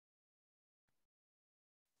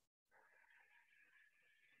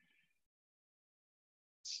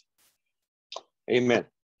Amen.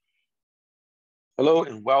 Hello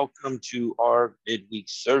and welcome to our midweek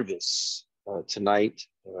service tonight,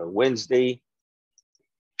 Wednesday,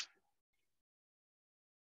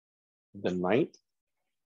 the 9th.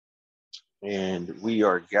 And we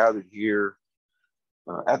are gathered here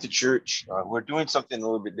at the church. We're doing something a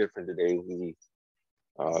little bit different today. We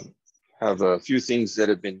have a few things that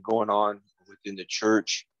have been going on within the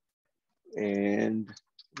church, and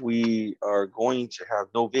we are going to have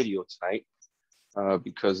no video tonight.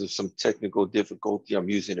 Because of some technical difficulty. I'm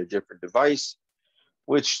using a different device,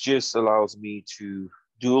 which just allows me to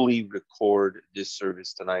duly record this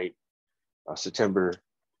service tonight, September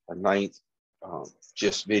 9th,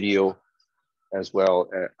 just video as well,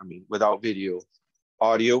 without video,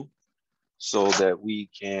 audio, so that we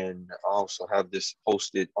can also have this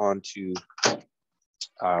posted onto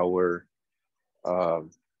our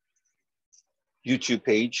YouTube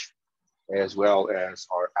page, as well as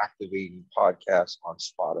our Activating Podcast on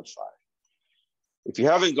Spotify. If you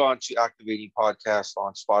haven't gone to Activating Podcast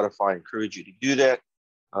on Spotify, I encourage you to do that.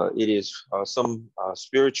 It is some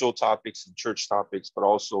spiritual topics and church topics, but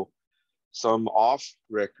also some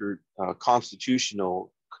off-record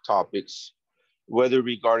constitutional topics, whether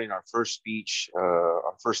regarding our first speech,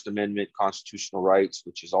 our First Amendment constitutional rights,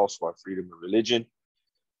 which is also our freedom of religion,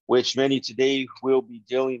 which many today will be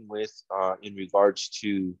dealing with in regards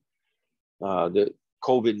to the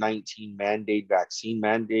COVID-19 mandate, vaccine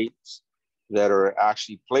mandates that are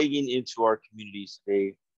actually plaguing into our communities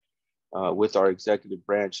today with our executive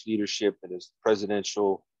branch leadership. And as the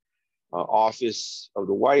presidential office of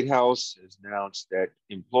the White House has announced that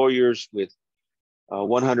employers with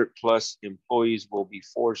 100 plus employees will be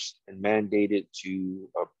forced and mandated to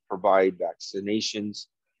provide vaccinations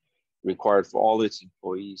required for all its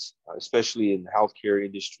employees, especially in the healthcare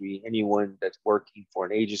industry, anyone that's working for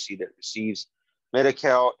an agency that receives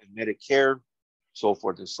Medi-Cal and Medicare, so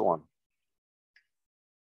forth and so on.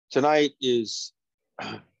 Tonight is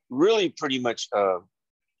really pretty much, I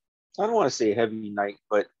don't want to say a heavy night,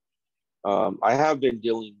 but I have been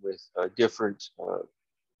dealing with different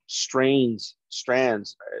strands,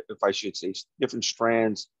 if I should say, different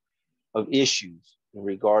strands of issues in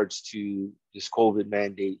regards to this COVID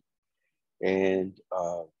mandate and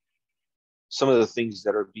some of the things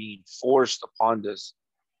that are being forced upon us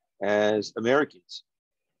as Americans.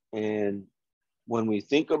 And when we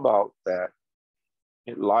think about that,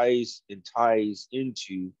 it lies and ties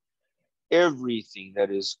into everything that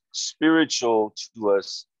is spiritual to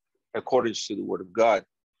us according to the Word of God.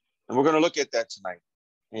 And we're going to look at that tonight.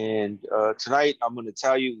 And tonight, I'm going to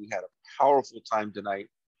tell you, we had a powerful time tonight,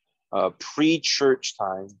 pre-church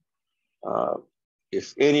time.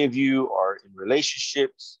 If any of you are in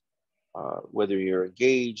relationships, whether you're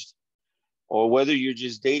engaged or whether you're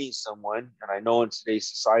just dating someone, and I know in today's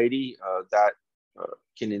society that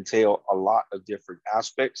can entail a lot of different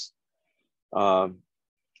aspects.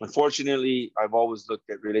 Unfortunately, I've always looked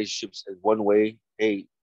at relationships as one way. Hey,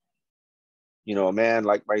 you know, a man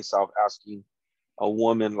like myself asking a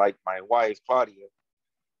woman like my wife, Claudia,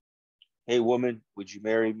 hey, woman, would you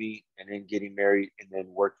marry me? And then getting married and then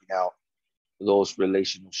working out those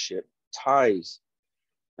relationship ties.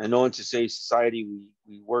 I know in today's society,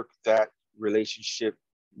 we work that relationship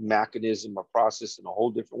mechanism or process in a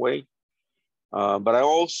whole different way. But I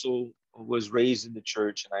also was raised in the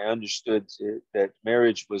church, and I understood that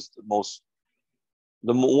marriage was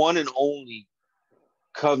the one and only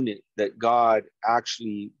covenant that God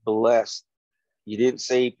actually blessed. He didn't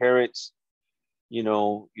say, parents, you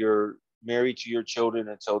know, you're married to your children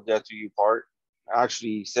until death do you part.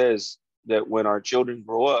 Actually, he says that when our children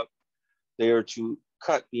grow up, they are to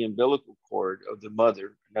cut the umbilical cord of the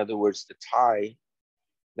mother. In other words, the tie,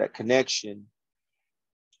 that connection,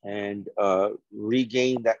 and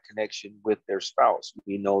regain that connection with their spouse.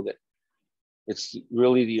 We know that it's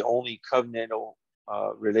really the only covenantal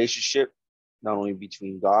relationship, not only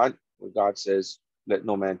between God, where God says, let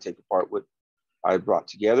no man take apart what I brought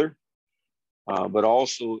together, but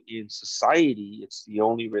also in society, it's the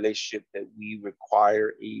only relationship that we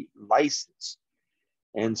require a license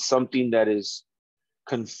and something that is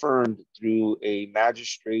confirmed through a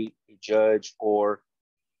magistrate, a judge, or,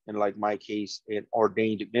 in like my case, an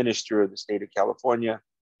ordained minister of the state of California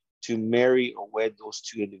to marry or wed those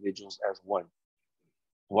two individuals as one.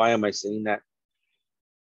 Why am I saying that?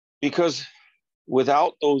 Because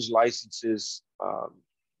without those licenses,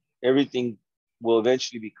 everything will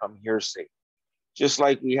eventually become hearsay. Just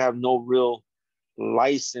like we have no real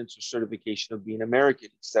license or certification of being American,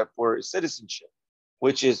 except for citizenship,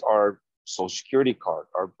 which is our Social Security card,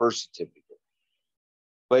 our birth certificate.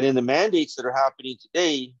 But in the mandates that are happening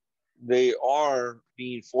today, they are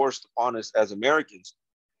being forced upon us as Americans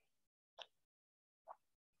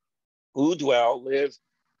who dwell, live,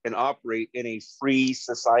 and operate in a free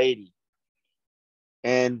society.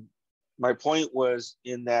 And my point was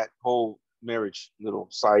in that whole marriage little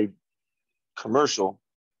side commercial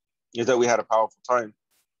is that we had a powerful time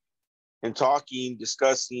in talking,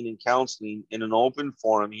 discussing, and counseling in an open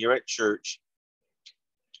forum here at church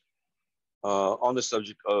on the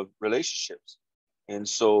subject of relationships. And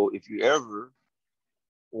so if you ever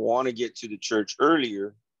want to get to the church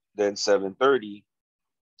earlier than 7:30,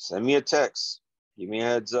 send me a text. Give me a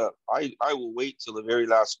heads up. I will wait till the very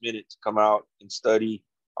last minute to come out and study.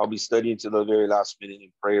 I'll be studying till the very last minute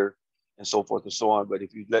in prayer and so forth and so on. But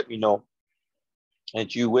if you let me know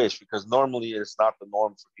and you wish, because normally it's not the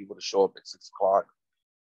norm for people to show up at 6 o'clock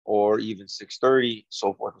or even 6:30,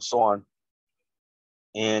 so forth and so on.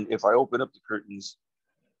 And if I open up the curtains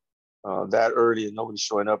that early and nobody's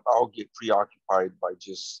showing up, I'll get preoccupied by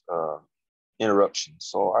just interruptions.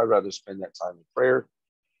 So I'd rather spend that time in prayer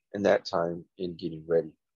and that time in getting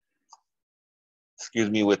ready. Excuse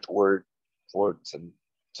me with the word for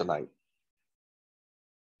tonight.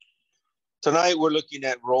 Tonight we're looking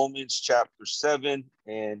at Romans chapter 7,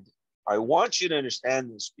 and I want you to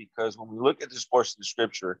understand this because when we look at this portion of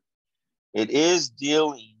scripture, it is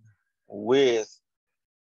dealing with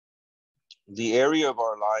the area of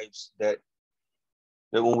our lives that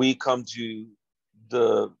when we come to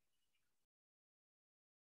the,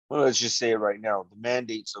 well, let's just say it right now, the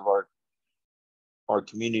mandates of our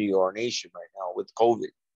community or our nation right now with COVID,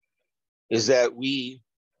 is that we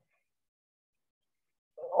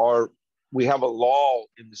have a law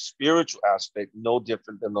in the spiritual aspect, no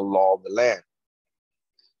different than the law of the land.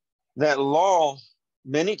 That law,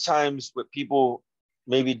 many times what people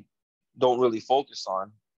maybe don't really focus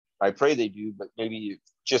on, I pray they do, but maybe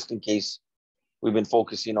just in case we've been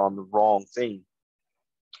focusing on the wrong thing.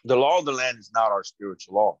 The law of the land is not our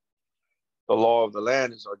spiritual law. The law of the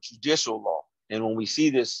land is our judicial law. And when we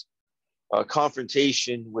see this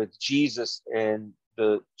confrontation with Jesus and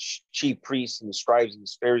the chief priests and the scribes and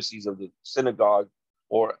the Pharisees of the synagogue,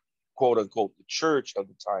 or quote unquote, the church of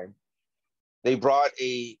the time, they brought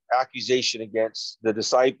a accusation against the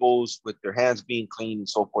disciples with their hands being clean and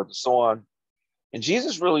so forth and so on. And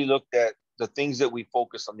Jesus really looked at the things that we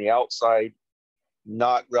focus on the outside,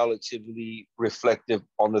 not relatively reflective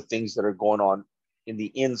on the things that are going on in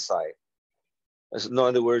the inside. In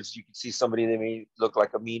other words, you can see somebody, they may look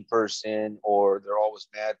like a mean person, or they're always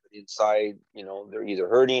mad, but inside, they're either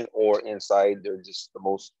hurting or inside they're just the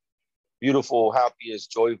most beautiful,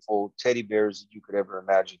 happiest, joyful teddy bears that you could ever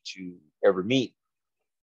imagine to ever meet.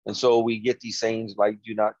 And so we get these sayings like,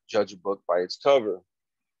 do not judge a book by its cover.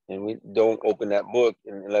 And we don't open that book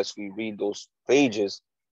unless we read those pages,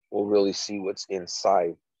 we'll really see what's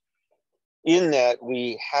inside. In that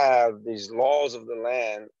we have these laws of the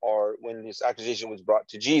land, or when this accusation was brought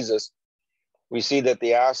to Jesus, we see that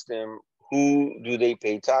they asked him, who do they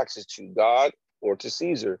pay taxes to, God or to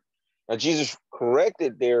Caesar? Now, Jesus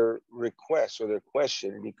corrected their request or their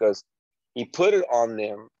question because he put it on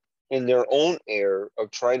them in their own error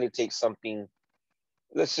of trying to take something,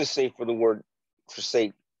 let's just say for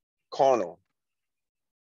sake, carnal,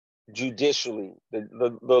 judicially,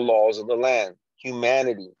 the laws of the land,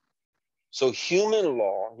 humanity. So human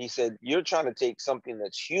law, he said, you're trying to take something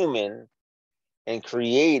that's human and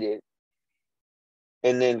create it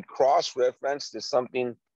and then cross-reference to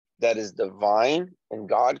something that is divine and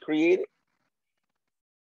God created.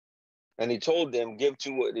 And he told them, give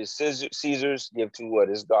to what is Caesar's, give to what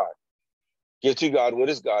is God. Give to God what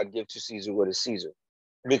is God, give to Caesar what is Caesar.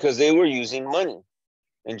 Because they were using money.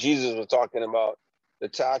 And Jesus was talking about the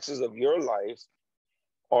taxes of your life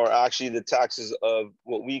are actually the taxes of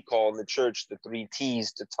what we call in the church the 3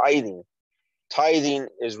 T's to tithing. Tithing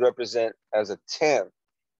is represent as a tenth.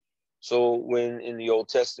 So when in the Old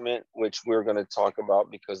Testament, which we're going to talk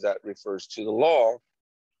about because that refers to the law,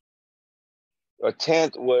 a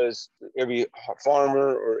tenth was every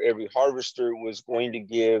farmer or every harvester was going to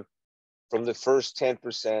give from the first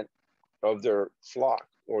 10% of their flock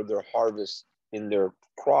or their harvest in their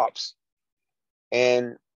crops.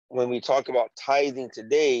 And when we talk about tithing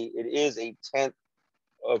today, it is a tenth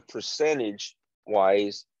of percentage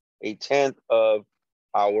wise, a tenth of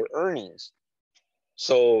our earnings.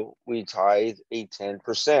 So we tithe a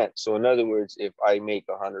 10%. So in other words, if I make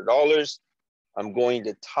 $100, I'm going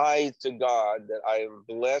to tithe to God that I am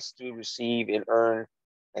blessed to receive and earn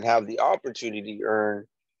and have the opportunity to earn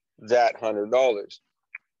that $100.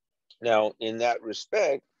 Now, in that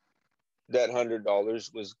respect, that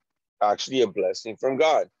 $100 was actually a blessing from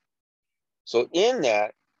God. So in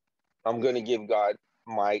that, I'm going to give God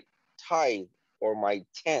my tithe or my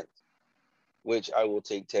tenth, which I will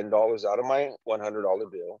take $10 out of my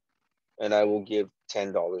 $100 bill, and I will give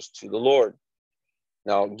 $10 to the Lord.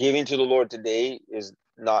 Now, giving to the Lord today is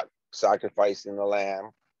not sacrificing the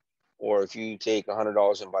lamb, or if you take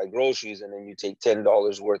 $100 and buy groceries and then you take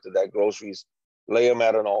 $10 worth of that groceries, lay them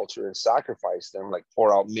at an altar and sacrifice them, like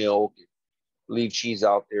pour out milk, leave cheese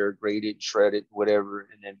out there, grate it, shred it, whatever,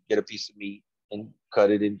 and then get a piece of meat and cut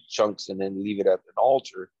it in chunks and then leave it at an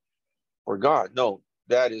altar for God. No,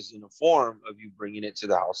 that is in the form of you bringing it to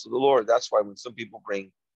the house of the Lord. That's why when some people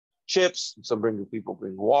bring chips, some people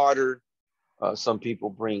bring water, some people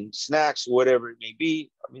bring snacks, whatever it may be.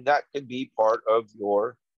 I mean, that could be part of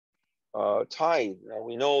your tithe. Now,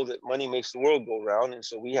 we know that money makes the world go round, and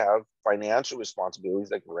so we have financial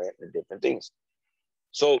responsibilities like rent and different things.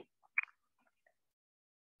 So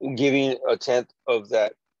giving a tenth of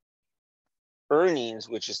that earnings,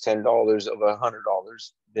 which is $10 of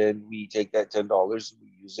 $100, then we take that $10 and we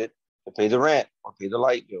use it to pay the rent or pay the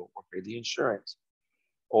light bill or pay the insurance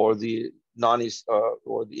or the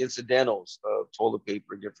or the incidentals of toilet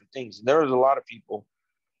paper and different things. And there's a lot of people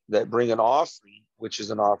that bring an offering, which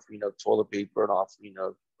is an offering of toilet paper, an offering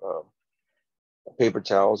of paper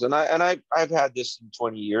towels. And I've had this in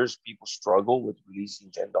 20 years. People struggle with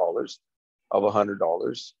releasing $10 of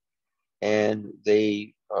 $100, and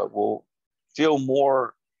they will feel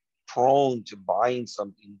more prone to buying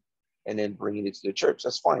something and then bringing it to the church.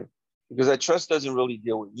 That's fine, because that trust doesn't really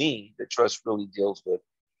deal with me. The trust really deals with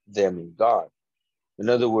them and God. In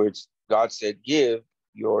other words, God said, give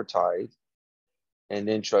your tithe and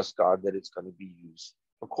then trust God that it's going to be used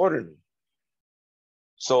accordingly.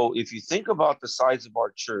 So if you think about the size of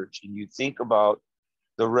our church and you think about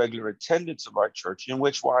the regular attendance of our church, in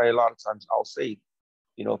which why a lot of times I'll say,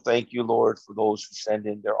 you know, thank you, Lord, for those who send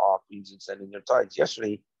in their offerings and send in their tithes.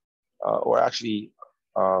 Yesterday, or actually,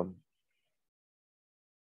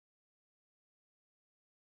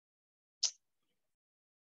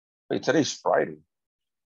 wait, today's Friday.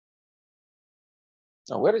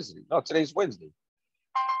 No, what is it? No, today's Wednesday.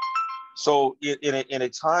 So in a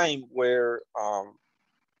time where I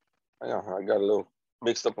got a little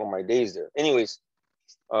mixed up on my days there. Anyways,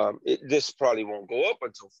 this probably won't go up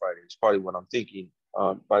until Friday. It's probably what I'm thinking.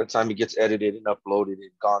 By the time it gets edited and uploaded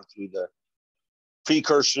and gone through the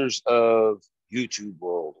precursors of YouTube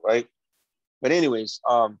world, right? But anyways,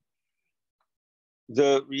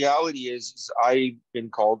 the reality is I've been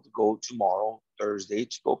called to go tomorrow, Thursday,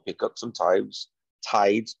 to go pick up some tithes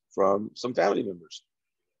from some family members.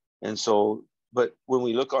 And so, but when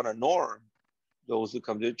we look on a norm, those who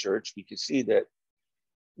come to the church, we can see that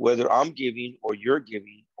whether I'm giving or you're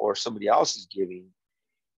giving or somebody else is giving,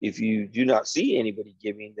 if you do not see anybody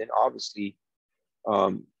giving, then obviously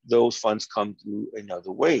those funds come through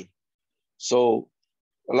another way. So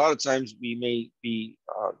a lot of times we may be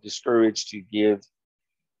discouraged to give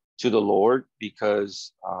to the Lord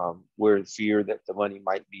because we're in fear that the money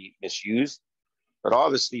might be misused. But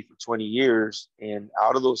obviously for 20 years, and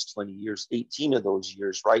out of those 20 years, 18 of those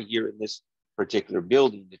years right here in this particular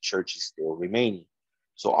building, the church is still remaining.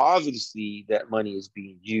 So obviously that money is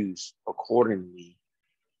being used accordingly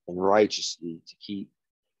and righteously to keep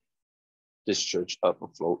this church up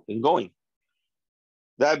afloat and going.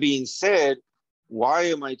 That being said, why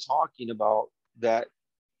am I talking about that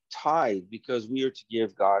tithe? Because we are to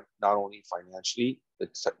give God not only financially,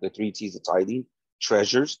 the 3 T's of tithing,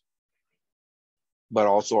 treasures, but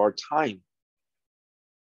also our time.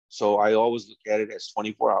 So I always look at it as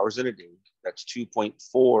 24 hours in a day. That's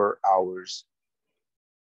 2.4 hours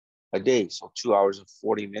a day. So 2 hours and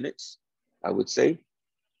 40 minutes, I would say.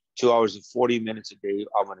 2 hours and 40 minutes a day,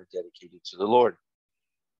 I'm going to dedicate it to the Lord.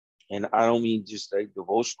 And I don't mean just a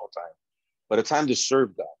devotional time, but a time to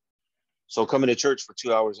serve God. So coming to church for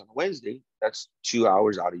 2 hours on a Wednesday, that's 2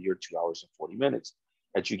 hours out of your 2 hours and 40 minutes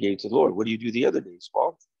that you gave to the Lord. What do you do the other days?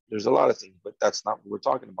 Well, there's a lot of things, but that's not what we're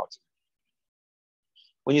talking about today.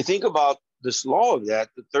 When you think about this law of that,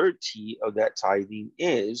 the third T of that tithing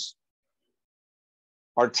is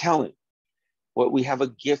our talent, what we have a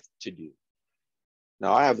gift to do.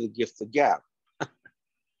 Now, I have the gift to gab.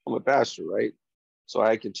 I'm a pastor, right? So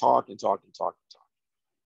I can talk and talk and talk and talk.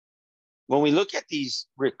 When we look at these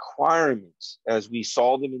requirements, as we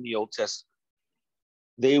saw them in the Old Testament,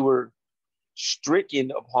 they were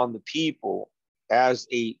stricken upon the people as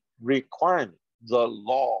a requirement, the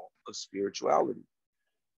law of spirituality.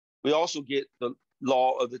 We also get the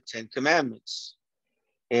law of the 10 Commandments.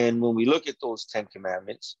 And when we look at those 10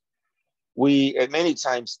 Commandments, we at many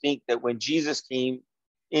times think that when Jesus came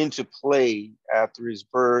into play after his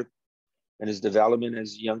birth and his development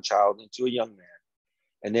as a young child into a young man,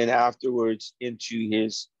 and then afterwards into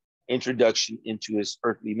his introduction into his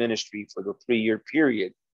earthly ministry for the 3-year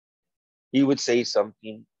period, he would say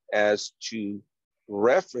something as to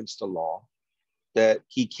reference the law, that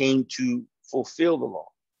he came to fulfill the law.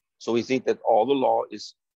 So we think that all the law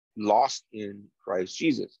is lost in Christ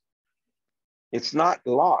Jesus. It's not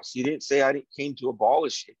lost. He didn't say came to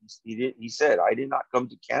abolish it. He said, I did not come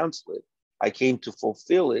to cancel it. I came to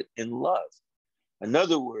fulfill it in love. In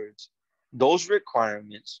other words, those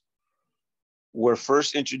requirements were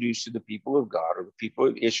first introduced to the people of God, or the people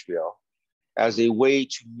of Israel, as a way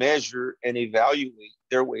to measure and evaluate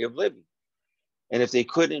their way of living. And if they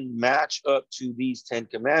couldn't match up to these 10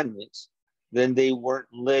 commandments, then they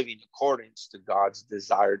weren't living according to God's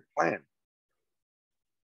desired plan.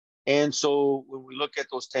 And so when we look at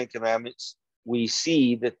those 10 commandments, we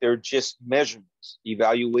see that they're just measurements,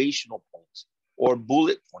 evaluational points, or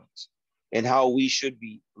bullet points in how we should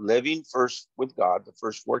be living first with God, the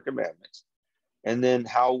first 4 commandments, and then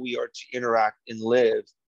how we are to interact and live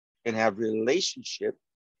and have relationship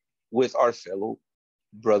with our fellow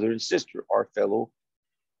brother and sister, our fellow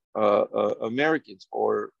Americans,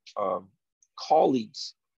 or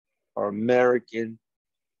colleagues, our American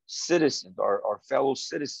citizens, our fellow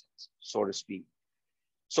citizens, so to speak.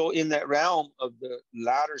 So in that realm of the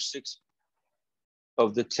latter 6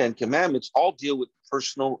 of the 10 commandments, all deal with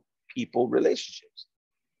personal people relationships.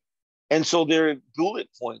 And so there are bullet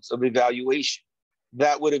points of evaluation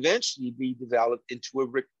that would eventually be developed into a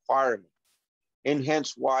requirement. And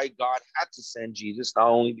hence why God had to send Jesus, not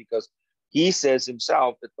only because he says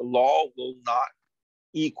himself that the law will not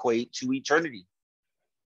equate to eternity.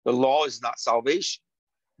 The law is not salvation,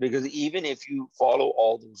 because even if you follow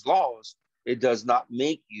all those laws, it does not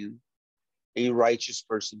make you a righteous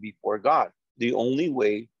person before God. The only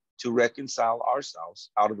way to reconcile ourselves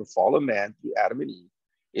out of the fall of man through Adam and Eve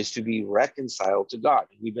is to be reconciled to God.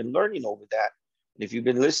 And we've been learning over that. And if you've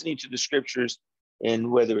been listening to the scriptures,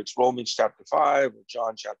 and whether it's Romans chapter 5 or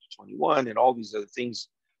John chapter 21 and all these other things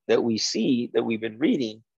that we see, that we've been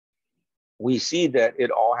reading, we see that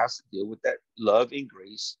it all has to deal with that love and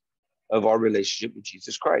grace of our relationship with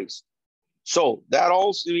Jesus Christ. So that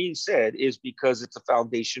also being said is because it's a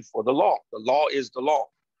foundation for the law. The law is the law.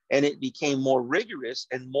 And it became more rigorous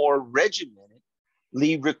and more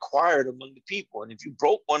regimentedly required among the people. And if you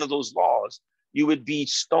broke one of those laws, you would be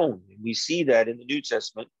stoned. And we see that in the New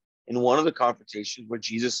Testament in one of the confrontations where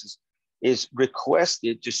Jesus is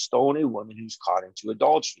requested to stone a woman who's caught into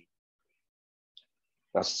adultery.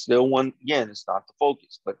 That's still one, again, it's not the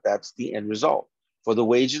focus, but that's the end result. For the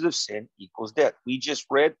wages of sin equals death. We just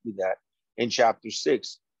read through that in chapter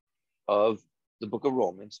 6 of the book of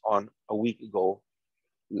Romans on a week ago,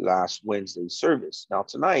 last Wednesday's service. Now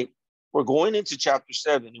tonight, we're going into chapter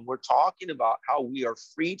 7, and we're talking about how we are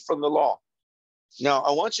freed from the law. Now,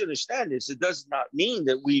 I want you to understand this. It does not mean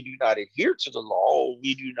that we do not adhere to the law, or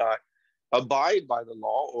we do not abide by the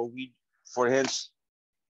law, or we, for hence,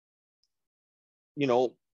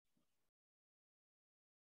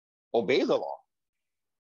 obey the law.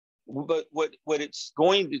 But what it's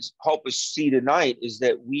going to help us see tonight is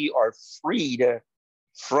that we are freed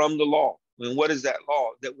from the law. And what is that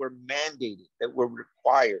law? That we're mandated, that we're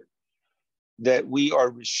required, that we are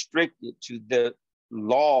restricted to the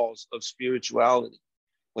laws of spirituality.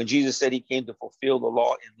 When Jesus said he came to fulfill the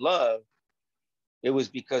law in love, it was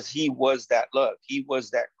because he was that love. He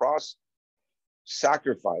was that cross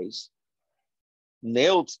sacrifice,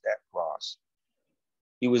 nailed to that cross.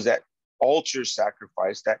 He was that altar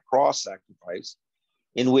sacrifice, that cross sacrifice,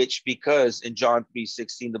 in which, because in John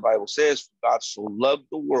 3:16, the Bible says, God so loved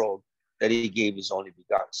the world that he gave his only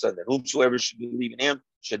begotten son, that whomsoever should believe in him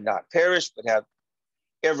should not perish, but have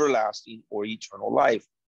everlasting or eternal life.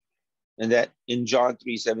 And that in John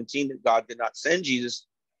 3:17, that God did not send Jesus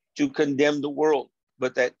to condemn the world,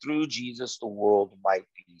 but that through Jesus, the world might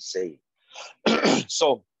be saved.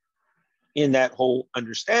 So in that whole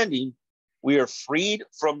understanding, we are freed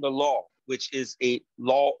from the law, which is a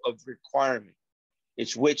law of requirement.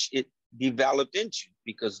 It's which it developed into,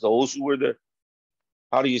 because those who were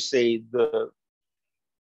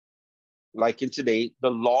like in today,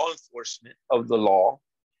 the law enforcement of the law,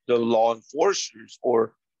 the law enforcers,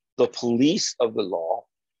 or the police of the law,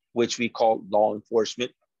 which we call law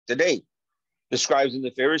enforcement today. The scribes and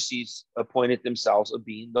the Pharisees appointed themselves of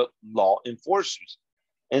being the law enforcers.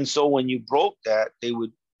 And so when you broke that, they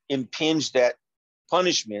would impinge that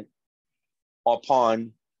punishment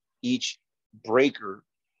upon each breaker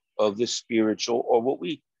of the spiritual, or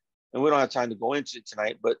and we don't have time to go into it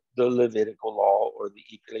tonight, but the Levitical law, or the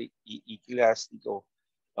ecclesiastical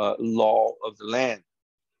law of the land.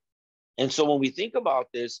 And so when we think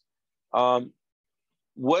about this,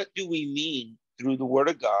 what do we mean through the word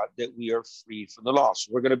of God that we are free from the law.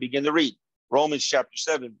 So we're going to begin to read Romans chapter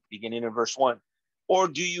 7, beginning in verse 1. Or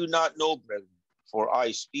do you not know, brethren, for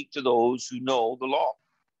I speak to those who know the law,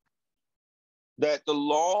 that the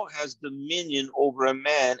law has dominion over a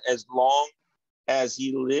man as long as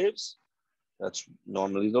he lives? That's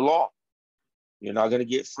normally the law. You're not going to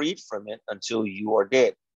get freed from it until you are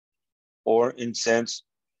dead, or in sense,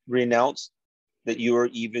 renounce that you are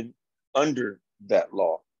even under that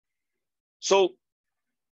law. So,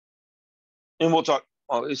 and we'll talk,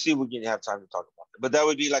 let's see if we can have time to talk about that. But that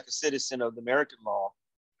would be like a citizen of the American law,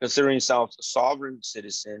 considering yourself a sovereign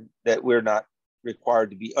citizen, that we're not required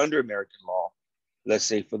to be under American law, let's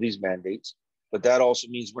say for these mandates. But that also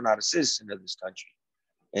means we're not a citizen of this country.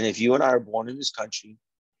 And if you and I are born in this country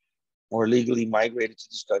or legally migrated to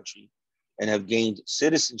this country and have gained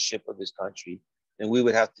citizenship of this country, then we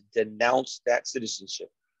would have to denounce that citizenship.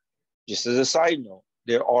 Just as a side note,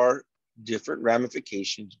 there are different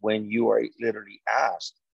ramifications when you are literally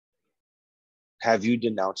asked, have you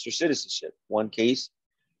denounced your citizenship? One case,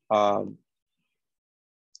 when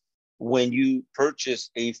you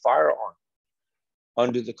purchase a firearm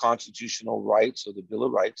under the constitutional rights or the Bill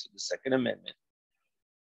of Rights of the Second Amendment,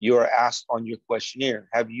 you are asked on your questionnaire,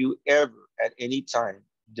 have you ever at any time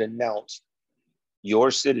denounced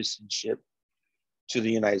your citizenship to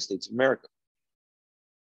the United States of America?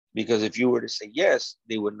 Because if you were to say yes,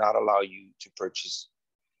 they would not allow you to purchase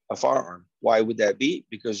a firearm. Why would that be?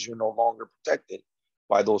 Because you're no longer protected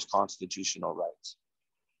by those constitutional rights.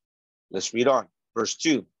 Let's read on. Verse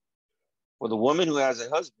 2. For the woman who has a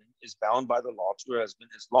husband is bound by the law to her husband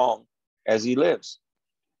as long as he lives.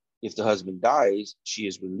 If the husband dies, she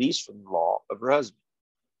is released from the law of her husband.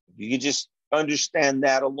 If you could just understand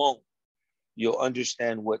that alone, you'll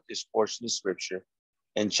understand what this portion of scripture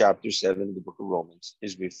in chapter 7 of the book of Romans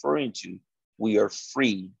is referring to. We are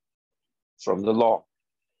free from the law.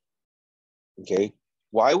 Okay?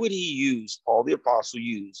 Why would Paul the apostle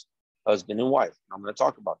use husband and wife? I'm going to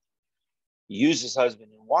talk about that. He uses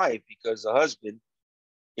husband and wife because the husband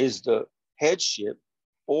is the headship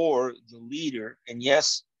or the leader, and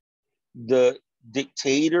yes, the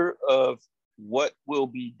dictator of what will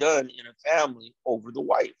be done in a family over the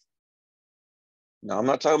wife. Now, I'm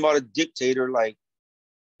not talking about a dictator like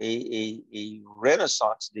a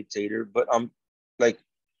Renaissance dictator, but I'm like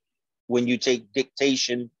when you take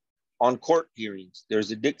dictation on court hearings, there's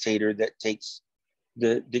a dictator that takes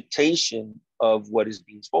the dictation of what is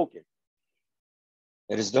being spoken.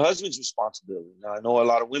 It is the husband's responsibility. Now, I know a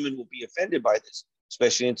lot of women will be offended by this,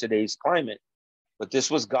 especially in today's climate, but this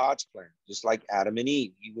was God's plan, just like Adam and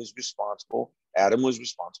Eve. Adam was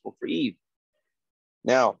responsible for Eve.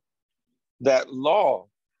 Now, that law,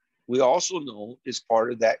 we also know, is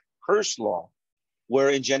part of that curse law, where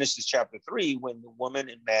in Genesis chapter 3, when the woman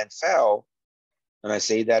and man fell, and I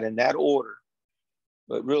say that in that order,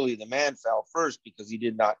 but really the man fell first because he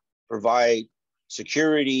did not provide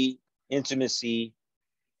security, intimacy,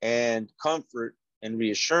 and comfort and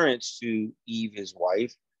reassurance to Eve, his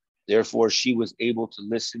wife. Therefore, she was able to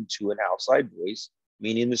listen to an outside voice,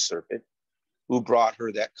 meaning the serpent, who brought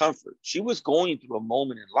her that comfort. She was going through a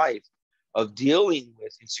moment in life of dealing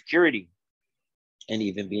with insecurity and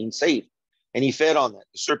even being safe. And he fed on that.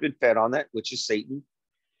 The serpent fed on that, which is Satan.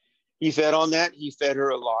 He fed on that. He fed her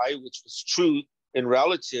a lie, which was truth in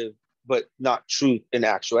relative, but not truth in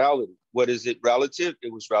actuality. What is it relative?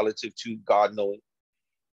 It was relative to God knowing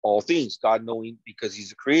all things. God knowing because he's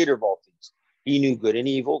the creator of all things. He knew good and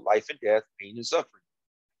evil, life and death, pain and suffering,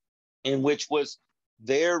 in which was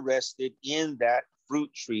there rested in that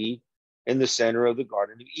fruit tree in the center of the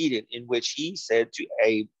Garden of Eden, in which he said to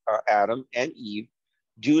Adam and Eve,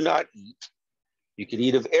 do not eat. You can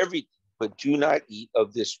eat of everything, but do not eat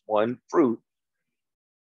of this one fruit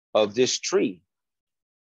of this tree.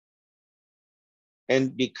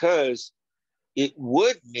 And because it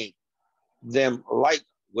would make them like,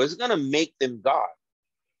 was going to make them God.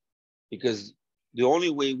 Because the only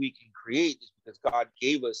way we can create is because God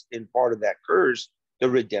gave us in part of that curse, the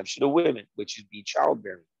redemption of women, which would be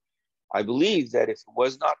childbearing. I believe that if it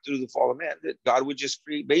was not through the fall of man, that God would just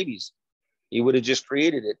create babies. He would have just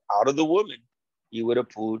created it out of the woman. He would have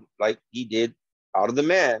pulled, like he did out of the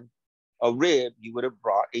man, a rib. He would have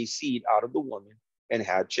brought a seed out of the woman and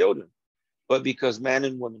had children. But because man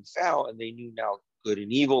and woman fell and they knew now good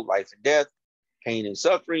and evil, life and death, pain and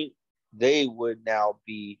suffering, they would now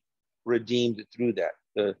be redeemed through that.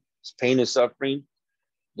 The pain and suffering,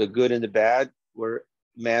 the good and the bad, where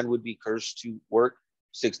man would be cursed to work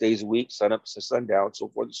 6 days a week, sun up to sundown, so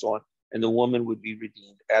forth and so on. And the woman would be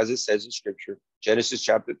redeemed, as it says in scripture, Genesis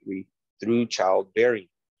chapter 3, through childbearing.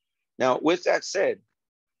 Now, with that said,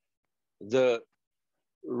 the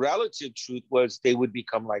relative truth was they would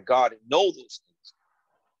become like God and know those things.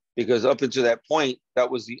 Because up until that point,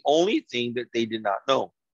 that was the only thing that they did not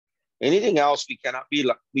know. Anything else, we cannot be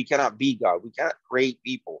like, we cannot be God. We cannot create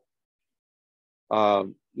people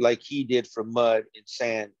like he did from mud and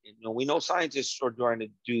sand. And, we know scientists are trying to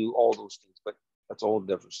do all those things, but that's a whole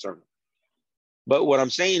different sermon. But what I'm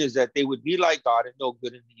saying is that they would be like God and know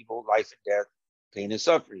good and evil, life and death, pain and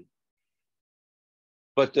suffering.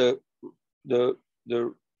 But the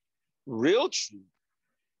real truth,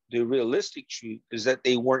 the realistic truth, is that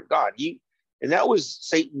they weren't God. And that was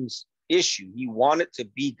Satan's issue. He wanted to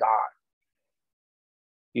be God.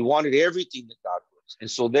 He wanted everything that God was. And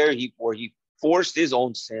so he forced his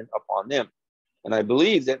own sin upon them. And I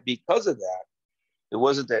believe that because of that, it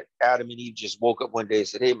wasn't that Adam and Eve just woke up one day and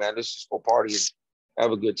said, hey, man, let's just go party and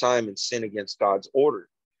have a good time and sin against God's order.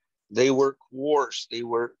 They were coerced. They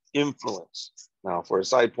were influenced. Now, for a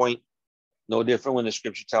side point, no different when the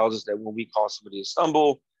scripture tells us that when we cause somebody to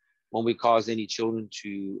stumble, when we cause any children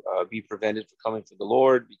to be prevented from coming to the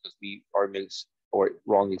Lord because we are makes or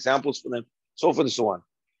wrong examples for them, so forth and so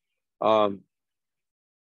on.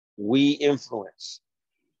 We influence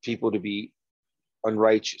people to be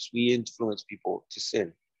unrighteous. We influence people to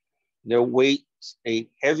sin. There waits a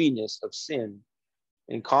heaviness of sin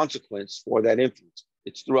and consequence for that influence.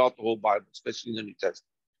 It's throughout the whole Bible, especially in the New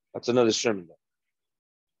Testament. That's another sermon, though.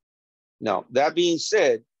 Now, that being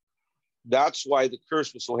said, that's why the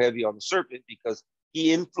curse was so heavy on the serpent, because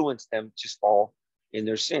he influenced them to fall in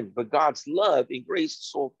their sin. But God's love and grace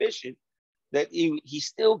is so efficient that he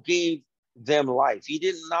still gave them life. He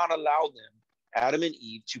did not allow them, Adam and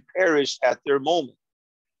Eve, to perish at their moment.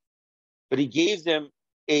 But he gave them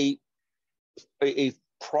a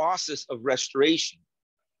process of restoration.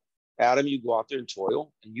 Adam, you go out there and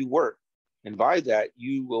toil and you work. And by that,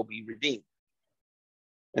 you will be redeemed.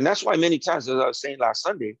 And that's why many times, as I was saying last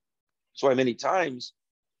Sunday, that's why many times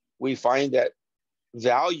we find that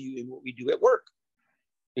value in what we do at work,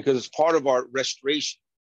 because it's part of our restoration.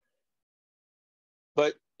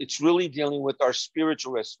 But it's really dealing with our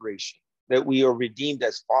spiritual restoration, that we are redeemed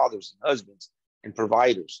as fathers and husbands and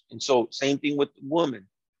providers. And so same thing with the woman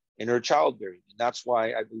in her childbearing. And that's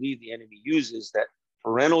why I believe the enemy uses that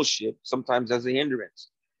parentalship sometimes as a hindrance,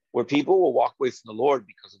 where people will walk away from the Lord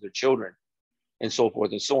because of their children and so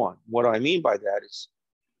forth and so on. What I mean by that is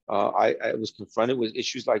I was confronted with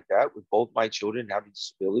issues like that with both my children having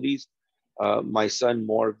disabilities. My son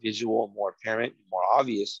more visual, more apparent, more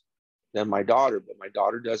obvious than my daughter, but my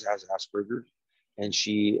daughter has Asperger's, and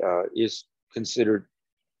she is considered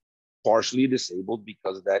partially disabled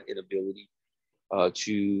because of that inability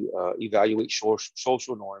to evaluate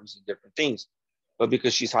social norms and different things. But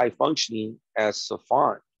because she's high functioning as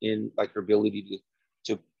savant in like her ability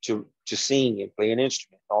to sing and play an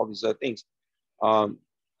instrument, all these other things,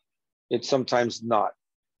 it's sometimes not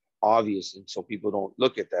obvious, and so people don't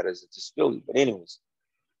look at that as a disability. But anyways,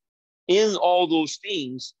 in all those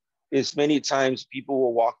things, is many times people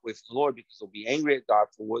will walk away from the Lord because they'll be angry at God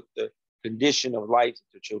for what the condition of life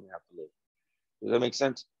that their children have to live. Does that make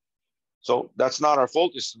sense? So that's not our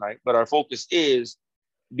focus tonight, but our focus is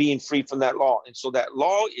being free from that law. And so that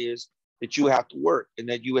law is that you have to work and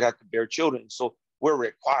that you would have to bear children. So we're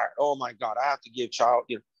required. Oh my God, I have to give child,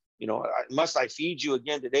 must I feed you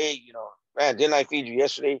again today? Man, didn't I feed you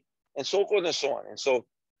yesterday? And so forth and so on. And so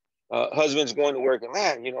husbands going to work and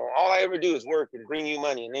man, all I ever do is work and bring you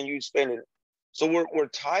money and then you spend it. So we're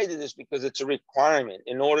tied to this because it's a requirement.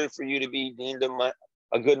 In order for you to be deemed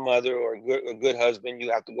a good mother or a good husband,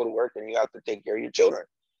 you have to go to work and you have to take care of your children.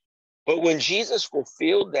 But when Jesus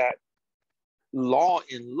fulfilled that law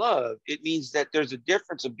in love, it means that there's a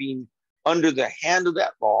difference of being under the hand of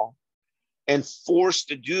that law and forced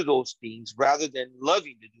to do those things rather than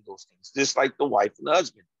loving to do those things, just like the wife and the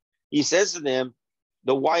husband. He says to them,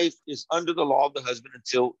 the wife is under the law of the husband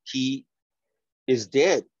until he is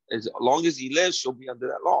dead. As long as he lives, she'll be under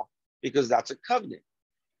that law because that's a covenant.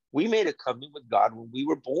 We made a covenant with God when we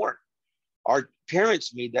were born. Our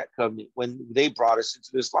parents made that covenant when they brought us into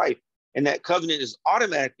this life. And that covenant is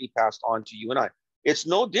automatically passed on to you and I. It's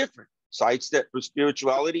no different. Sidestep for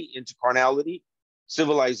spirituality into carnality,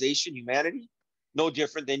 civilization, humanity, no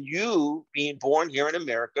different than you being born here in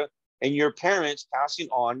America and your parents passing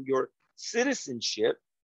on your citizenship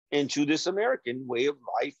into this American way of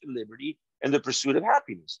life and liberty and the pursuit of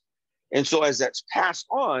happiness. And so as that's passed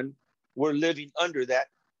on, we're living under that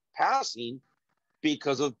passing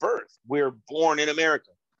because of birth. We're born in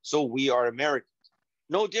America, so we are Americans.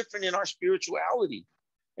 No different in our spirituality.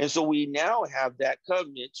 And so we now have that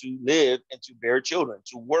covenant to live and to bear children,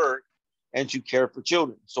 to work and to care for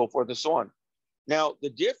children, so forth and so on. Now, the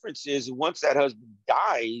difference is once that husband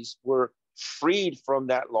dies, we're freed from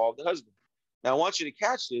that law of the husband. Now, I want you to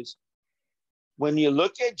catch this. When you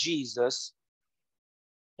look at Jesus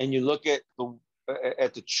and you look at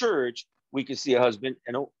the church, we can see a husband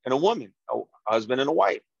and a woman, a husband and a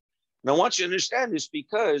wife. And I want you to understand this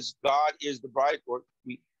because God is the bride. Or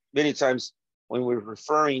we many times when we're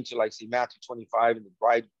referring to, like, say, Matthew 25 and the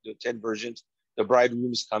bride, the 10 virgins, the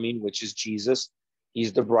bridegroom is coming, which is Jesus.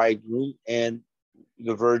 He's the bridegroom, and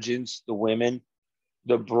the virgins, the women,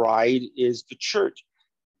 the bride is the church.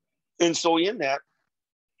 And so in that,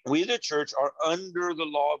 we, the church, are under the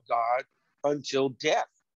law of God until death.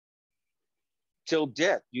 Till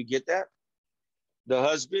death. You get that? The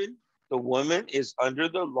husband, the woman is under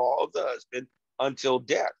the law of the husband until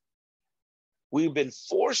death. We've been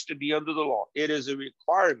forced to be under the law. It is a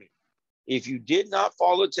requirement. If you did not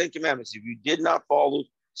follow the 10 Commandments, if you did not follow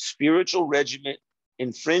spiritual regiment,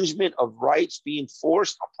 infringement of rights being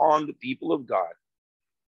forced upon the people of God,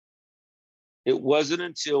 it wasn't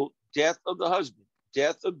until death of the husband,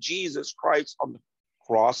 death of Jesus Christ on the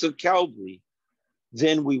cross of Calvary,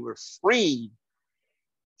 then we were freed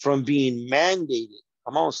from being mandated,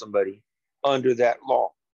 come on somebody, under that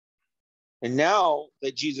law. And now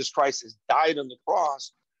that Jesus Christ has died on the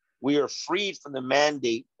cross, we are freed from the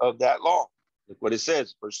mandate of that law. Look what it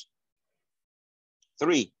says, verse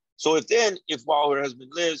 3. So if while her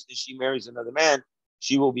husband lives and she marries another man,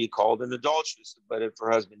 she will be called an adulteress. But if her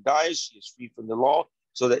husband dies, she is free from the law,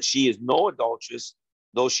 so that she is no adulteress,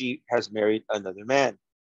 though she has married another man.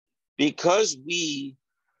 Because we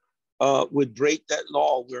would break that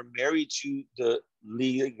law, we're married to the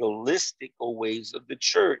legalistical ways of the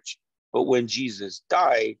church. But when Jesus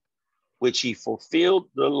died, which he fulfilled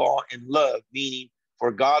the law in love, meaning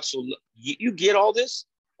for God so you get all this?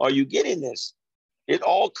 Are you getting this? It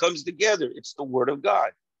all comes together. It's the word of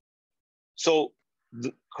God. So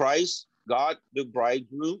Christ, God, the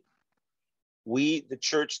bridegroom, we, the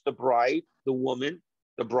church, the bride, the woman,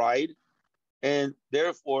 the bride, and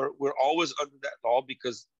therefore we're always under that law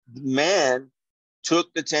because man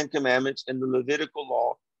took the 10 Commandments and the Levitical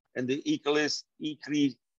law and the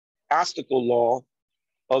ecclesiastical law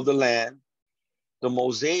of the land, the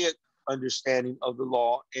Mosaic understanding of the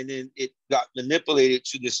law, and then it got manipulated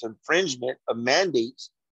to this infringement of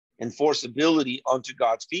mandates and forcibility onto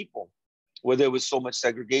God's people, where there was so much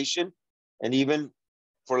segregation and even,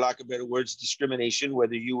 for lack of better words, discrimination,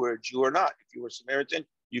 whether you were a Jew or not. If you were Samaritan,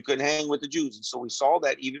 you couldn't hang with the Jews. And so we saw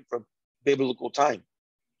that even from biblical time.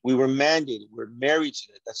 We were mandated. We're married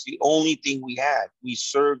to that. That's the only thing we had. We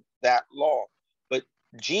served that law. But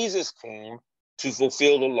Jesus came to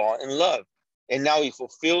fulfill the law in love. And now he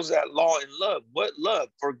fulfills that law in love. What love?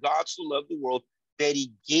 For God so loved the world that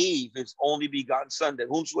he gave his only begotten son, that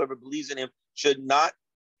whomsoever believes in him should not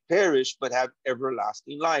perish, but have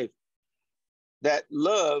everlasting life. That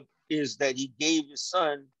love is that he gave his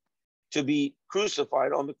son to be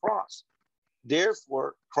crucified on the cross.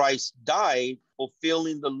 Therefore, Christ died,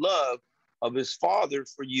 fulfilling the love of his Father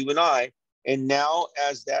for you and I. And now,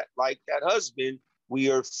 as that, like that husband, we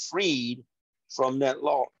are freed from that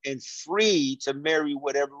law and free to marry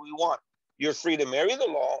whatever we want. You're free to marry the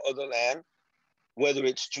law of the land, whether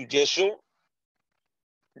it's judicial,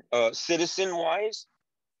 citizen-wise,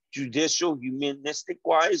 judicial,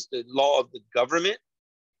 humanistic-wise, the law of the government,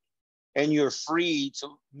 and you're free to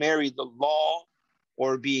marry the law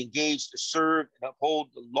or be engaged to serve and uphold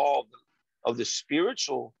the law of the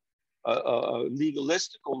spiritual,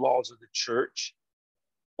 legalistical laws of the church,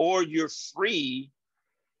 or you're free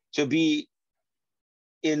to be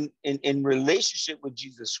in relationship with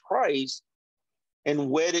Jesus Christ and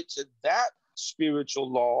wedded to that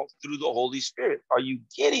spiritual law through the Holy Spirit. Are you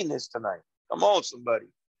getting this tonight? Come on, somebody.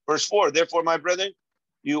 Verse 4, therefore, my brethren,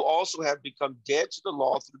 you also have become dead to the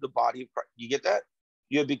law through the body of Christ. You get that?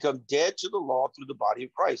 You have become dead to the law through the body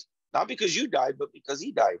of Christ. Not because you died, but because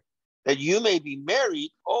he died. That you may be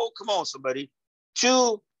married, oh, come on, somebody,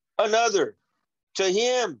 to another, to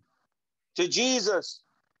him, to Jesus.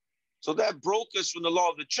 So that broke us from the law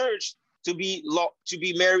of the church to be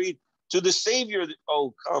married to the Savior.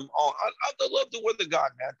 Oh, come on. I love the word of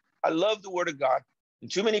God, man. I love the word of God.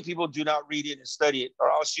 And too many people do not read it and study it, or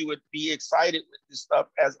else you would be excited with this stuff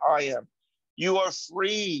as I am. You are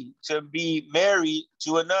free to be married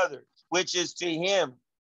to another, which is to him,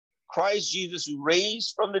 Christ Jesus, who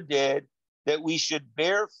raised from the dead, that we should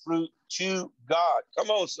bear fruit to God. Come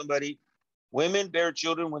on, somebody. Women bear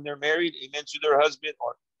children when they're married, amen, to their husband,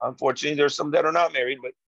 or unfortunately, there's some that are not married,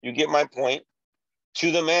 but you get my point.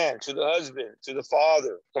 To the man, to the husband, to the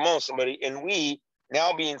father. Come on, somebody. And we,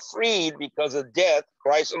 now being freed because of death,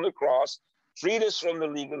 Christ on the cross, freed us from the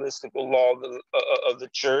legalistic law of the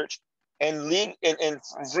church, and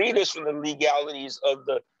freed us from the legalities of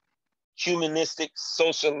the humanistic,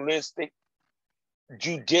 socialistic,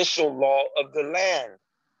 judicial law of the land.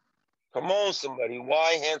 Come on, somebody.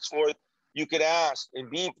 Why henceforth you could ask and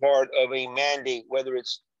be part of a mandate, whether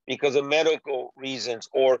it's because of medical reasons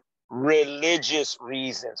or religious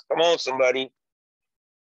reasons. Come on, somebody.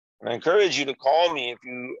 And I encourage you to call me if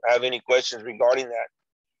you have any questions regarding that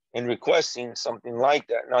and requesting something like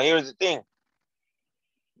that. Now, here's the thing.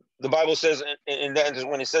 The Bible says, and that is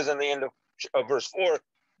when it says in the end of verse 4,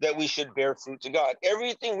 that we should bear fruit to God.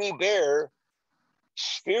 Everything we bear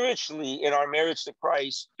spiritually in our marriage to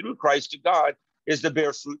Christ, through Christ to God, is to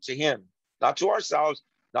bear fruit to him. Not to ourselves,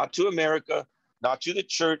 not to America, not to the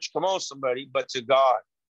church, come on somebody, but to God.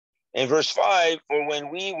 In verse 5, for when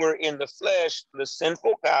we were in the flesh, the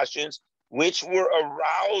sinful passions, which were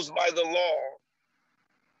aroused by the law,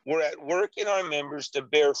 were at work in our members to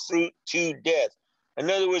bear fruit to death. In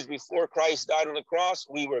other words, before Christ died on the cross,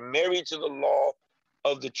 we were married to the law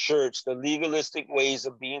of the church, the legalistic ways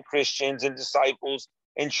of being Christians and disciples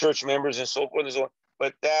and church members and so forth and so on.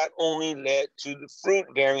 But that only led to the fruit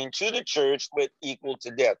bearing to the church, but equal to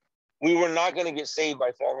death. We were not going to get saved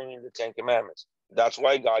by following the 10 Commandments. That's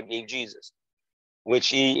why God gave Jesus, which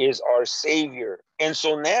he is our Savior. And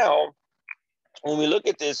so now, when we look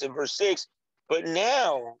at this in verse 6, but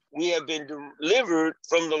now we have been delivered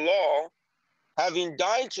from the law, having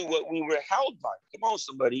died to what we were held by. Come on,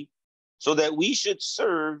 somebody. So that we should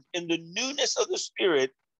serve in the newness of the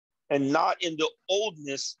Spirit and not in the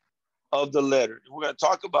oldness of the letter. And we're going to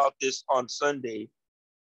talk about this on Sunday,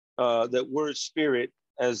 that word Spirit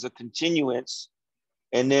as a continuance,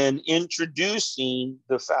 and then introducing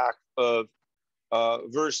the fact of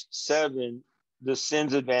verse 7, the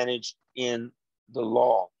sin's advantage in the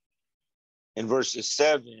law. In verses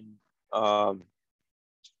 7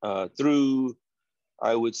 through,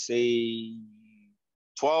 I would say,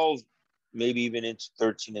 12, maybe even into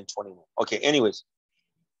 13 and 21. Okay, anyways.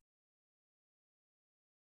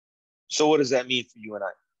 So what does that mean for you and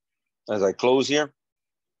I? As I close here,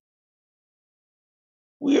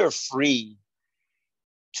 we are free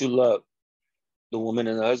to love the woman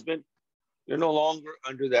and the husband. You're no longer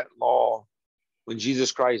under that law. When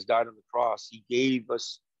Jesus Christ died on the cross, he gave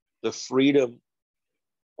us the freedom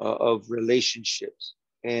of relationships.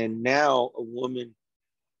 And now a woman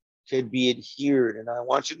could be adhered. And I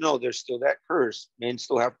want you to know there's still that curse. Men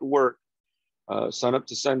still have to work sun up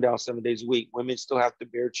to sundown 7 days a week. Women still have to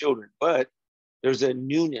bear children. But there's a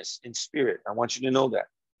newness in spirit. I want you to know that.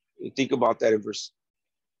 Think about that in verse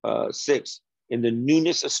 6. In the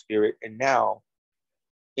newness of spirit, and now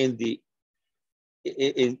in the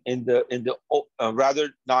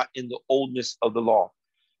rather not in the oldness of the law.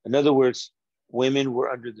 In other words, women were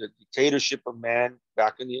under the dictatorship of man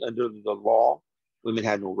back under the law. Women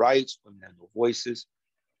had no rights. Women had no voices.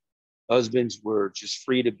 Husbands were just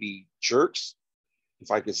free to be jerks,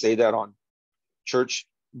 if I could say that on church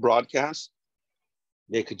broadcasts.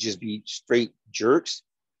 They could just be straight jerks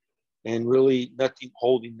and really nothing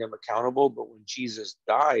holding them accountable. But when Jesus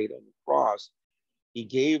died on the cross, he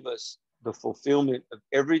gave us the fulfillment of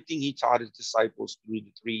everything he taught his disciples through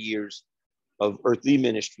the 3 years of earthly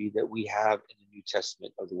ministry that we have in the New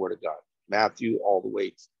Testament of the Word of God, Matthew all the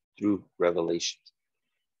way through Revelation,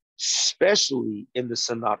 especially in the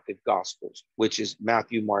Synoptic Gospels, which is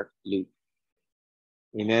Matthew, Mark, Luke.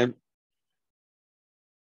 Amen.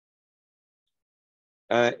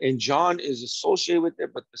 And John is associated with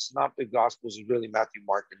it, but the Synoptic Gospels is really Matthew,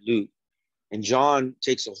 Mark, and Luke. And John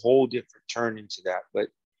takes a whole different turn into that, but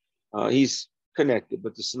he's connected.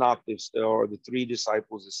 But the Synoptics are the three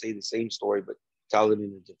disciples that say the same story, but tell it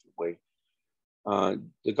in a different way.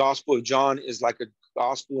 The Gospel of John is like a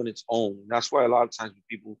gospel in its own. And that's why a lot of times when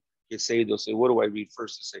people get saved, they'll say, what do I read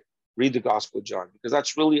first? They say, read the Gospel of John, because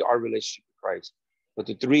that's really our relationship with Christ. But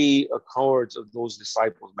the three accords of those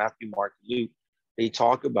disciples, Matthew, Mark, and Luke, they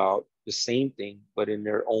talk about the same thing, but in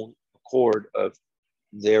their own accord of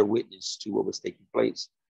their witness to what was taking place.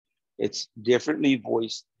 It's differently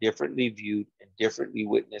voiced, differently viewed, and differently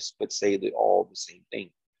witnessed, but say they all the same thing.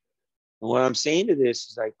 And what I'm saying to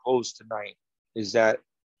this as I close tonight is that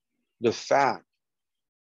the fact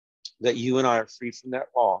that you and I are free from that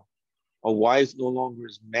law, a wife no longer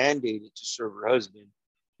is mandated to serve her husband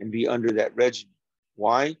and be under that regimen.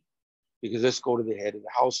 Why? Because let's go to the head of the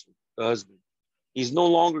household, the husband. He's no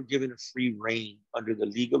longer given a free reign under the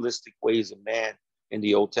legalistic ways of man in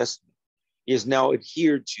the Old Testament. He has now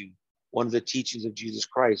adhered to one of the teachings of Jesus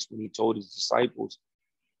Christ when he told his disciples,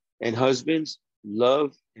 and husbands,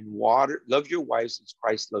 love your wives as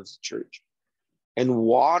Christ loves the church. and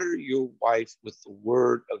water your wife with the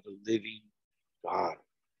word of the living God.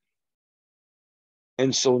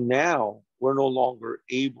 And so now we're no longer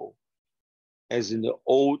able, as in the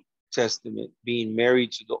Old Testament, being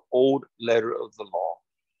married to the old letter of the law,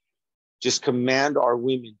 just command our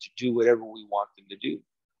women to do whatever we want them to do.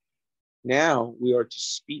 Now we are to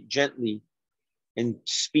speak gently and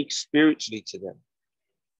speak spiritually to them.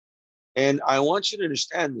 And I want you to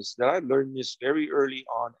understand this, that I learned this very early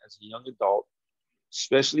on as a young adult,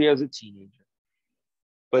 especially as a teenager,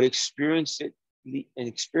 but experienced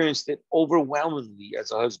it overwhelmingly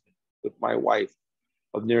as a husband with my wife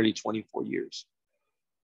of nearly 24 years.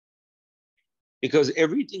 Because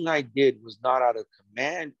everything I did was not out of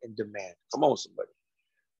command and demand. Come on, somebody.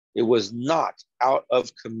 It was not out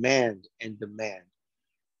of command and demand,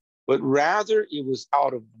 but rather it was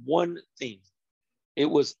out of one thing. It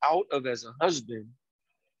was out of, as a husband,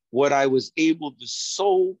 what I was able to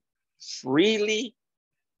so freely,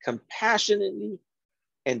 compassionately,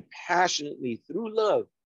 and passionately through love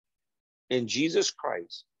in Jesus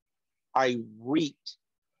Christ, I reaped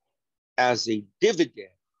as a dividend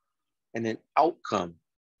and an outcome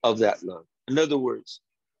of that love. In other words,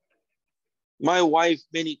 my wife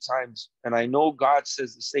many times, and I know God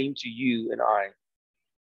says the same to you and I,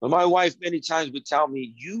 but my wife many times would tell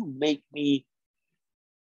me, you make me,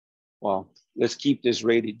 well, let's keep this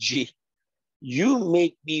rated G. You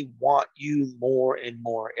make me want you more and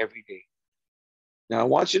more every day. Now, I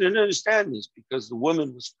want you to understand this, because the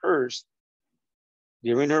woman was cursed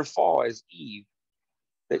during her fall as Eve,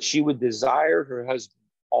 that she would desire her husband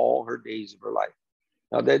all her days of her life.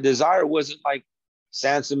 Now, that desire wasn't like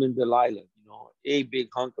Samson and Delilah, you know, hey, big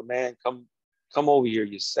hunk of man, come over here,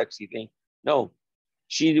 you sexy thing. No,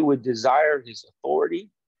 she would desire his authority.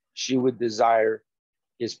 She would desire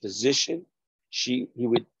his position. She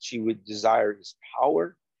would desire his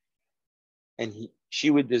power, and she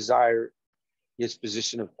would desire his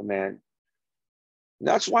position of command. And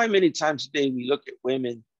that's why many times today we look at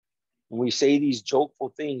women and we say these jokeful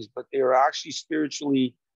things, but they are actually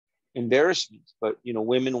spiritually embarrassments. But, you know,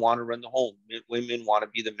 women want to run the home. Women want to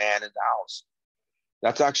be the man in the house.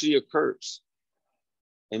 That's actually a curse.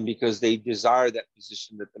 And because they desire that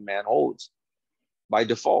position that the man holds by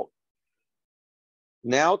default.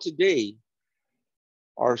 Now today,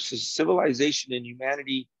 our civilization and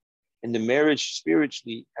humanity and the marriage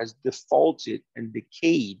spiritually has defaulted and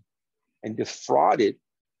decayed and defrauded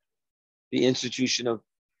the institution of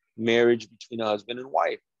marriage between a husband and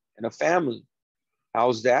wife and a family.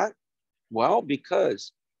 How's that? Well,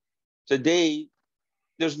 because today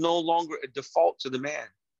there's no longer a default to the man.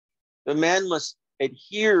 The man must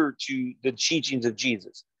adhere to the teachings of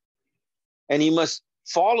Jesus, and he must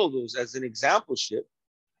follow those as an exampleship,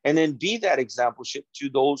 and then be that exampleship to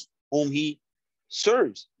those whom he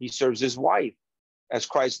serves. He serves his wife as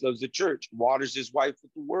Christ loves the church, waters his wife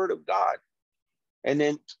with the word of God, and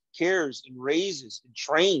then cares and raises and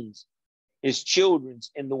trains his children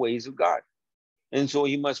in the ways of God. And so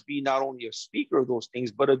he must be not only a speaker of those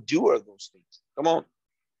things, but a doer of those things. Come on.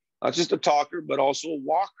 Not just a talker, but also a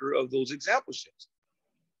walker of those exampleships.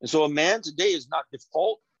 And so a man today is not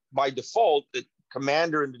by default the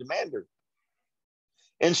commander and the demander.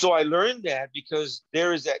 And so I learned that because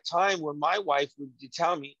there is that time where my wife would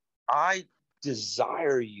tell me, I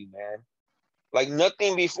desire you, man, like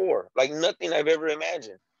nothing before, like nothing I've ever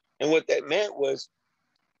imagined. And what that meant was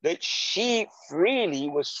that she freely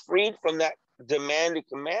was freed from that demand to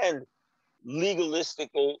command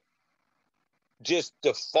legalistical just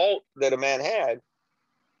default that a man had.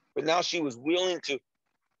 But now she was willing to,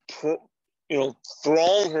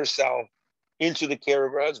 throng herself into the care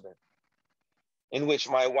of her husband, in which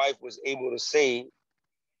my wife was able to say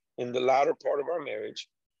in the latter part of our marriage,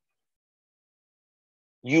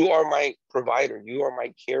 you are my provider, you are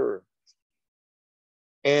my carer.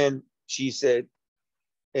 And she said,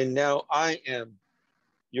 and now I am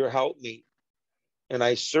your helpmate, and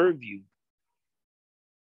I serve you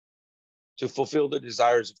to fulfill the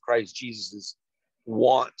desires of Christ Jesus'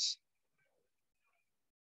 wants,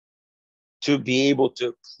 to be able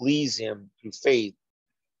to please him through faith,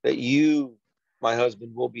 that you, my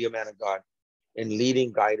husband, will be a man of God and lead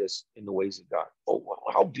and guide us in the ways of God. Oh,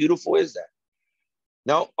 how beautiful is that?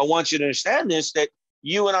 Now, I want you to understand this, that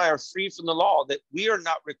you and I are free from the law, that we are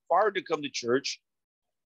not required to come to church,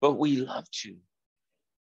 but we love to.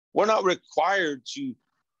 We're not required to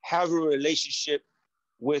have a relationship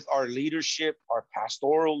with our leadership, our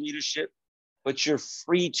pastoral leadership, but you're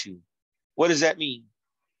free to. What does that mean?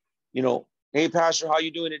 You know, hey, Pastor, how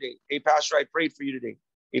you doing today? Hey, Pastor, I prayed for you today.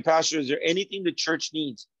 Hey, Pastor, is there anything the church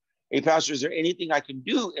needs? Hey, Pastor, is there anything I can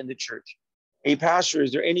do in the church? Hey, Pastor,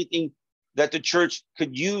 is there anything that the church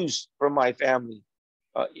could use from my family.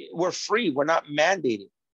 We're free. We're not mandated.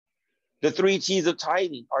 The 3 T's of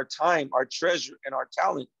tithing, our time, our treasure, and our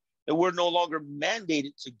talent, that we're no longer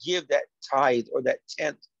mandated to give that tithe or that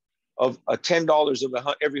tenth of $10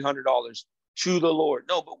 of every $100 to the Lord.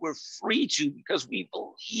 No, but we're free to, because we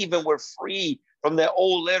believe, and we're free from that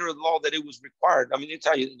old letter of the law that it was required. I mean, they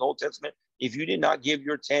tell you in the Old Testament, if you did not give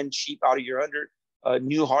your 10 sheep out of your 100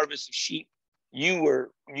 new harvest of sheep, you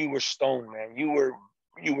were stoned, man. You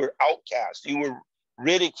were outcast. You were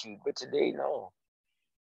ridiculed. But today, no.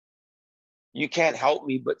 You can't help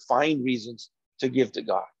me but find reasons to give to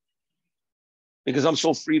God, because I'm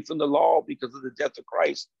so free from the law because of the death of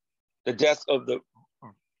Christ, the death of the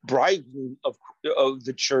bridegroom of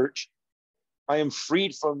the church. I am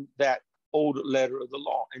freed from that old letter of the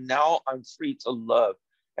law, and now I'm free to love.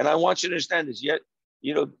 And I want you to understand this. Yet,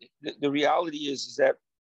 the reality is that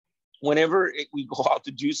whenever we go out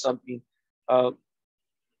to do something, I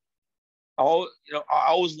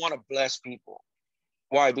always want to bless people.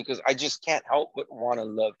 Why? Because I just can't help but want to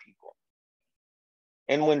love people.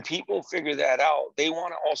 And when people figure that out, they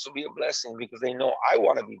want to also be a blessing, because they know I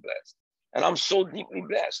want to be blessed. And I'm so deeply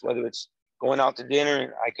blessed, whether it's going out to dinner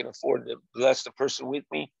and I can afford to bless the person with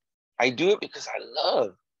me. I do it because I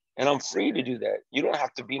love, and I'm free to do that. You don't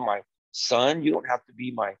have to be my son. You don't have to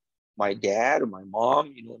be my dad or my mom,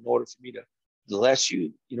 in order for me to bless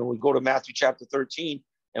you. We go to Matthew chapter 13,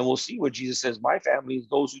 and we'll see what Jesus says. My family is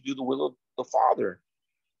those who do the will of the Father.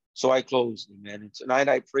 So I close, amen. And tonight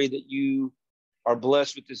I pray that you are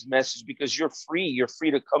blessed with this message, because you're free. You're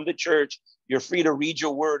free to come to church. You're free to read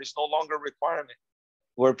your word. It's no longer a requirement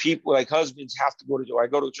where people, like husbands, have to go to church. I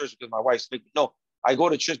go to church because my wife's making. No, I go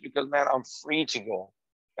to church because, man, I'm free to go.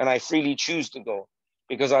 And I freely choose to go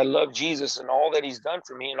because I love Jesus and all that he's done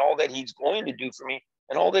for me and all that he's going to do for me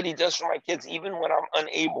and all that he does for my kids, even when I'm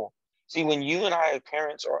unable. See, when you and I as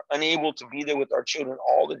parents are unable to be there with our children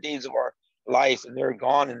all the days of our life, and they're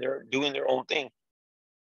gone and they're doing their own thing,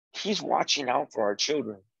 he's watching out for our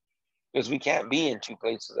children, because we can't be in 2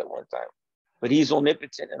 places at one time. But he's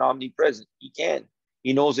omnipotent and omnipresent.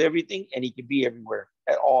 He knows everything, and he can be everywhere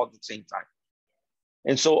at all at the same time.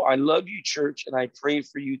 And so I love you, church, and I pray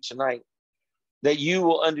for you tonight that you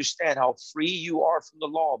will understand how free you are from the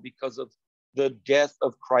law because of the death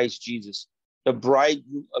of Christ Jesus, the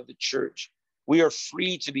bridegroom of the church. We are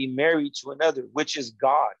free to be married to another, which is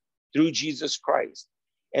God, through Jesus Christ.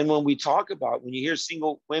 And when we talk about, when you hear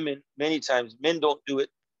single women, many times men don't do it.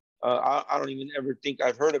 I don't even ever think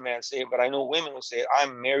I've heard a man say it, but I know women will say it.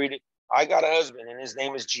 I'm married. I got a husband, and his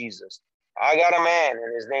name is Jesus. I got a man,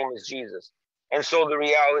 and his name is Jesus. And so the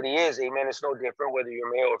reality is, amen, it's no different whether you're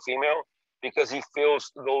male or female, because he fills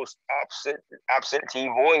those absentee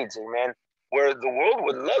voids, amen, where the world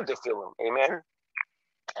would love to fill them, amen.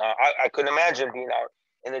 I couldn't imagine being out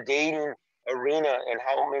in the dating arena and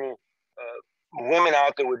how many women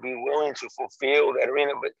out there would be willing to fulfill that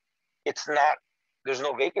arena, but it's not, there's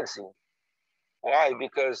no vacancy. Why?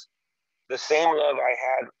 Because the same love I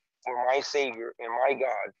had for my Savior and my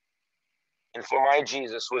God and for my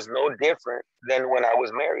Jesus was no different than when I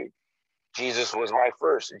was married. Jesus was my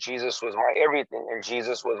first, Jesus was my everything, and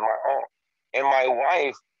Jesus was my all. And my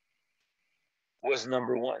wife was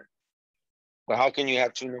number one. But how can you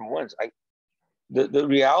have 2 number ones? The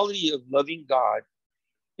reality of loving God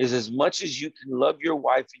is, as much as you can love your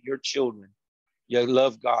wife and your children, you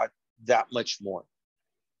love God that much more.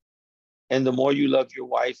 And the more you love your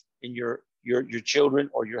wife and your children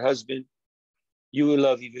or your husband, you will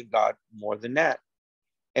love even God more than that.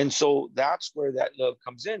 And so that's where that love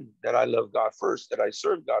comes in, that I love God first, that I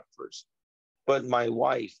serve God first. But my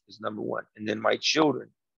wife is number one. And then my children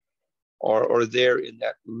are there in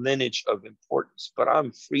that lineage of importance. But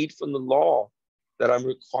I'm freed from the law that I'm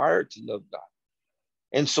required to love God.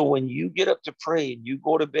 And so when you get up to pray and you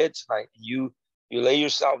go to bed tonight, and you lay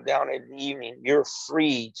yourself down in the evening, you're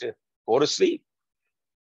free to go to sleep,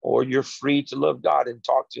 or you're free to love God and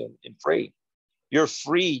talk to him and pray. You're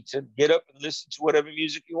free to get up and listen to whatever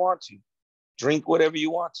music you want to, drink whatever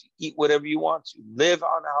you want to, eat whatever you want to, live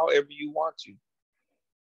on however you want to.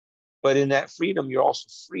 But in that freedom, you're also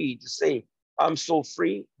free to say, I'm so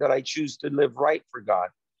free that I choose to live right for God,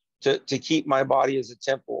 to keep my body as a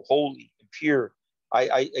temple, holy and pure.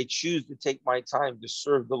 I choose to take my time to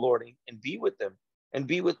serve the Lord and be with them and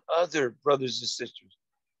be with other brothers and sisters.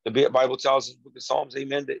 The Bible tells us in the book of Psalms,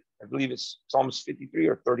 amen, that I believe it's Psalms 53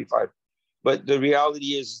 or 35. But the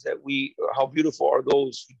reality is that how beautiful are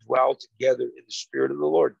those who dwell together in the Spirit of the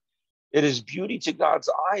Lord. It is beauty to God's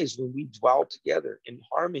eyes when we dwell together in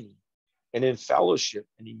harmony and in fellowship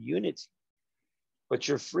and in unity. But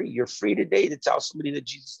you're free. You're free today to tell somebody that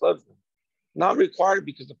Jesus loves them. Not required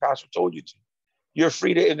because the pastor told you to. You're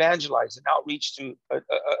free to evangelize and outreach to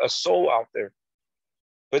a soul out there,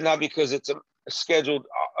 but not because it's a scheduled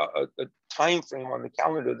a time frame on the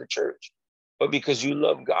calendar of the church, but because you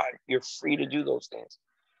love God. You're free to do those things.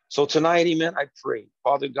 So tonight, amen, I pray,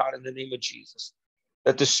 Father God, in the name of Jesus,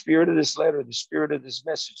 that the spirit of this letter, the spirit of this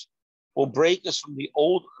message will break us from the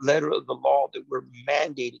old letter of the law that we're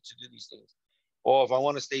mandated to do these things. Oh, if I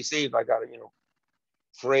want to stay saved, I got to,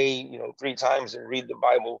 pray, 3 times and read the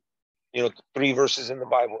Bible, 3 verses in the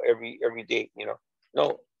Bible every day.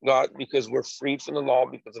 No, God, because we're freed from the law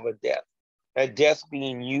because of a death. That death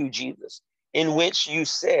being you, Jesus, in which you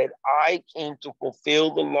said, I came to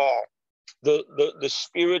fulfill the law, the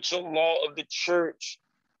spiritual law of the church,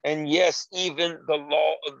 and yes, even the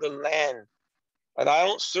law of the land. And I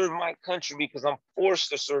don't serve my country because I'm forced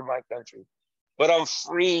to serve my country, but I'm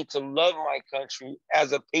free to love my country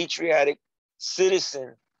as a patriotic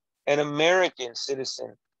citizen, an American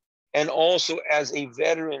citizen, and also as a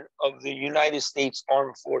veteran of the United States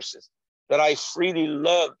Armed Forces, that I freely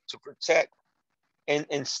love to protect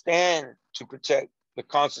and stand to protect the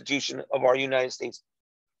Constitution of our United States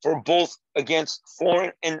for both against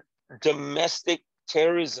foreign and domestic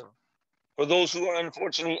terrorism. For those who are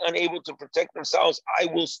unfortunately unable to protect themselves, I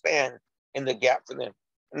will stand in the gap for them.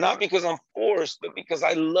 Not because I'm forced, but because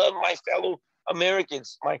I love my fellow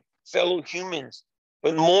Americans, my fellow humans.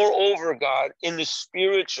 But moreover, God, in the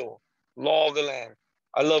spiritual law of the land,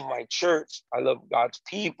 I love my church, I love God's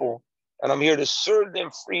people, and I'm here to serve them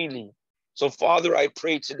freely. So, Father, I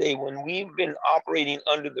pray today, when we've been operating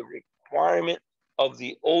under the requirement of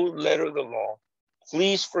the old letter of the law,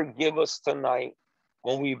 please forgive us tonight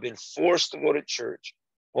when we've been forced to go to church,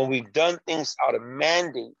 when we've done things out of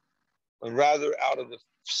mandate, and rather out of the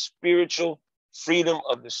spiritual freedom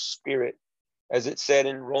of the Spirit, as it said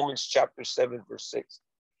in Romans chapter 7, verse 6.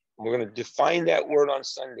 And we're going to define that word on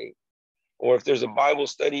Sunday. Or if there's a Bible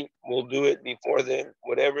study, we'll do it before then,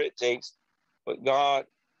 whatever it takes. But God,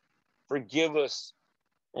 forgive us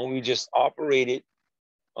when we just operated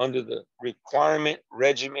under the requirement,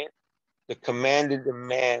 regiment, the commanded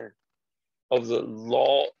demand of the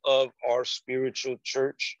law of our spiritual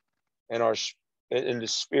church and in the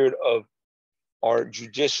spirit of our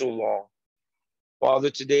judicial law. Father,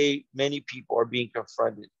 today, many people are being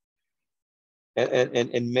confronted.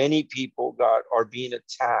 And many people, God, are being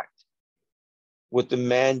attacked with the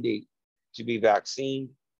mandate to be vaccinated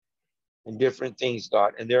and different things,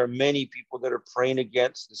 God. And there are many people that are praying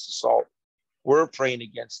against this assault. We're praying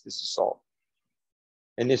against this assault.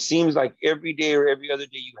 And it seems like every day or every other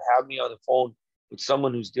day you have me on the phone with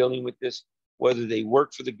someone who's dealing with this, whether they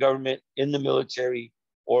work for the government, in the military,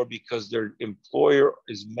 or because their employer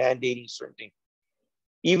is mandating certain things.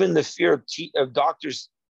 Even the fear of doctors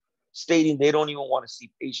stating they don't even want to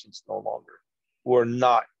see patients no longer who are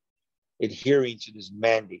not adhering to this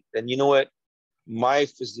mandate. Then you know what? My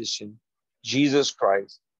physician, Jesus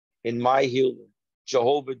Christ, and my healer,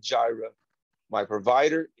 Jehovah Jireh, my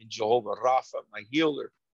provider, and Jehovah Rapha, my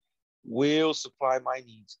healer, will supply my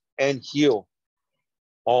needs and heal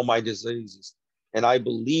all my diseases. And I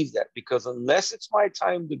believe that, because unless it's my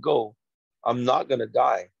time to go, I'm not going to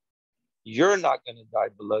die. You're not going to die,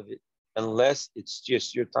 beloved, unless it's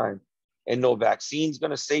just your time. And no vaccine's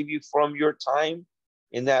going to save you from your time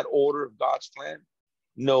in that order of God's plan.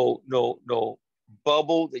 No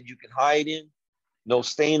bubble that you can hide in. No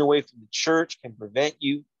staying away from the church can prevent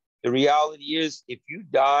you. The reality is, if you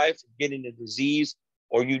die from getting a disease,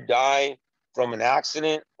 or you die from an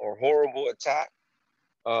accident or horrible attack,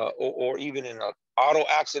 or even in an auto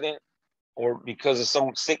accident, or because of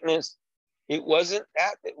some sickness, it wasn't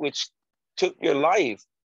that which took your life.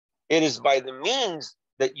 It is by the means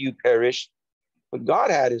that you perished, but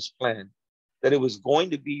God had his plan that it was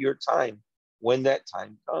going to be your time when that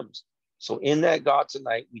time comes. So in that, God,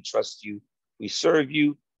 tonight, we trust you, we serve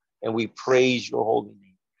you, and we praise your holy name.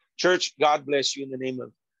 Church, God bless you in the name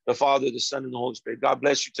of the Father, the Son, and the Holy Spirit. God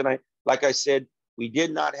bless you tonight. Like I said, we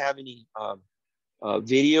did not have any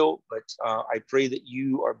video, but I pray that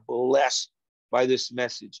you are blessed by this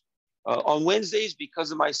message. On Wednesdays,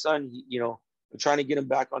 because of my son, I'm trying to get him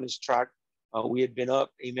back on his track. We had been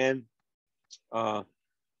up, amen,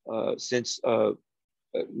 since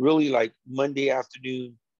really like Monday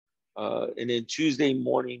afternoon. And then Tuesday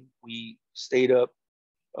morning, we stayed up.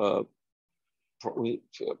 We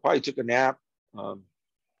probably took a nap.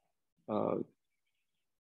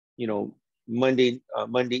 Monday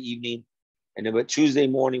evening. And then, but Tuesday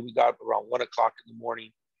morning, we got up around 1 o'clock in the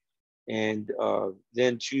morning. And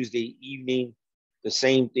then Tuesday evening, the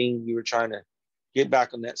same thing. We were trying to get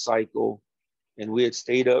back on that cycle. And we had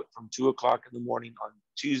stayed up from 2 o'clock in the morning on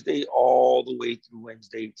Tuesday all the way through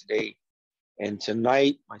Wednesday today. And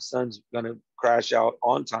tonight, my son's going to crash out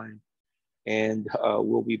on time, and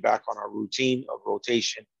we'll be back on our routine of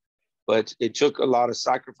rotation. But it took a lot of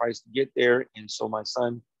sacrifice to get there. And so my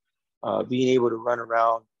son, being able to run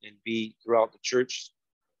around and be throughout the church,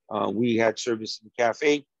 we had service in the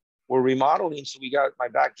cafe. We're remodeling, so we got my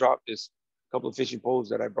backdrop, this couple of fishing poles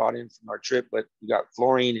that I brought in from our trip, but we got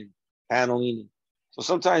flooring and paneling. So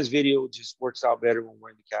sometimes video just works out better when we're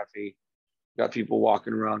in the cafe. We got people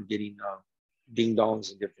walking around getting ding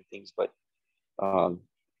dongs and different things, but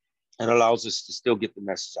it allows us to still get the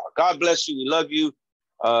message out. God bless you. We love you.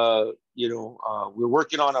 We're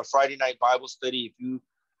working on a Friday night Bible study. If you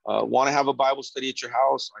want to have a Bible study at your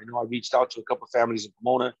house, I know I reached out to a couple of families in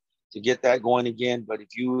Pomona to get that going again. But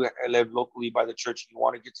if you live locally by the church and you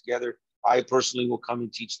want to get together, I personally will come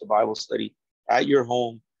and teach the Bible study at your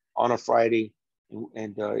home on a Friday.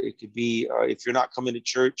 And it could be, if you're not coming to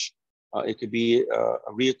church, it could be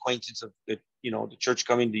a reacquaintance of the church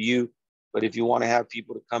coming to you. But if you want to have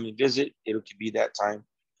people to come and visit, it could be that time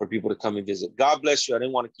for people to come and visit. God bless you. I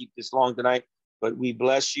didn't want to keep this long tonight, but we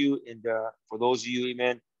bless you. And for those of you,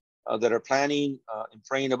 amen, that are planning and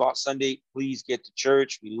praying about Sunday, please get to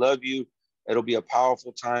church. We love you. It'll be a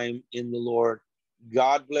powerful time in the Lord.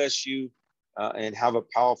 God bless you, and have a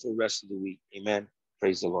powerful rest of the week. Amen.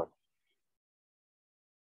 Praise the Lord.